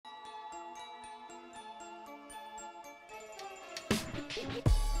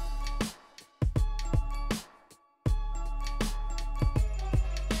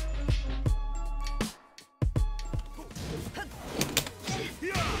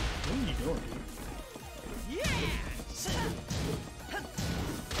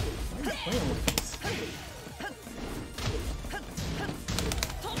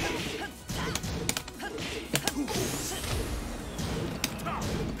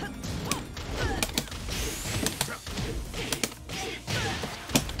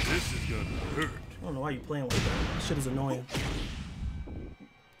I don't know why you playing like that. That shit is annoying.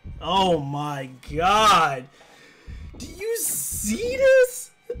 Oh my god. Do you see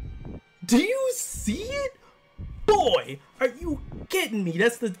this? Do you see it? Boy, are you kidding me?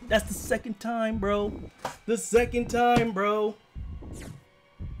 That's the second time, bro. The second time, bro.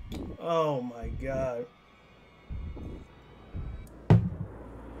 Oh my god. I'm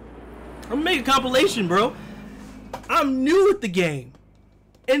gonna make a compilation, bro. I'm new at the game.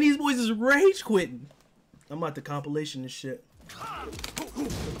 And these boys is rage quitting. I'm about to compilation this shit.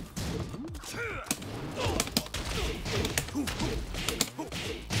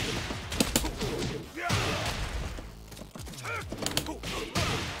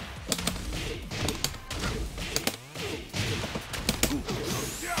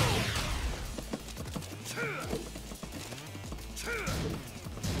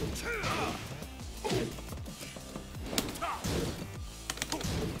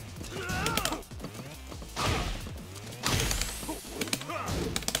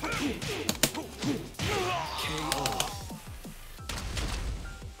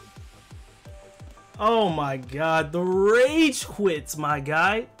 Oh my god, the rage quits, my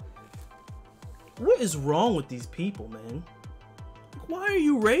guy. What is wrong with these people, man? Why are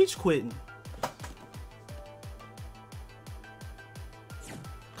you rage quitting?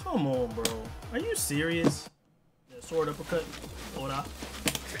 Come on, bro. Are you serious? Sword uppercut. Hold up.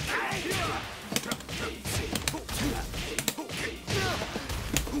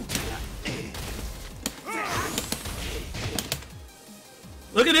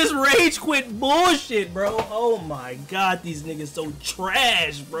 Look at this rage quit bullshit, bro. Oh my god, these niggas so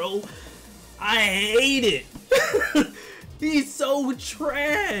trash, bro. I hate it. He's so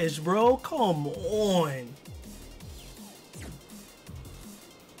trash, bro. Come on.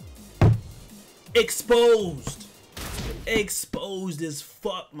 Exposed. Exposed as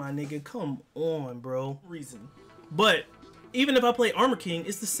fuck, my nigga. Come on, bro. Reason. But even if I play Armor King,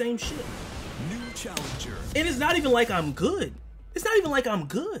 it's the same shit. New challenger. And it's not even like I'm good. It's not even like I'm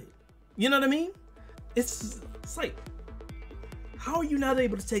good. You know what I mean? It's like, how are you not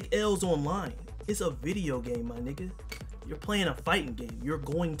able to take L's online? It's a video game, my nigga. You're playing a fighting game. You're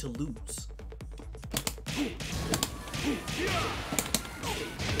going to lose.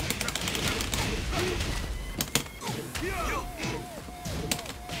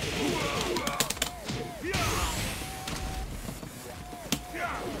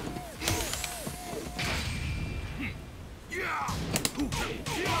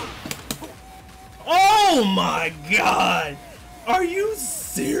 Oh my god! Are you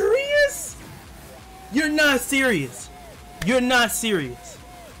serious? You're not serious. You're not serious.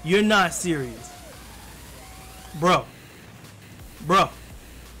 You're not serious. Bro. Bro.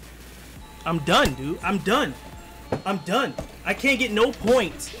 I'm done, dude. I'm done. I'm done. I can't get no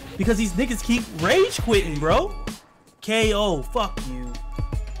points because these niggas keep rage quitting, bro. KO. Fuck you.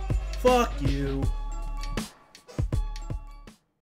 Fuck you.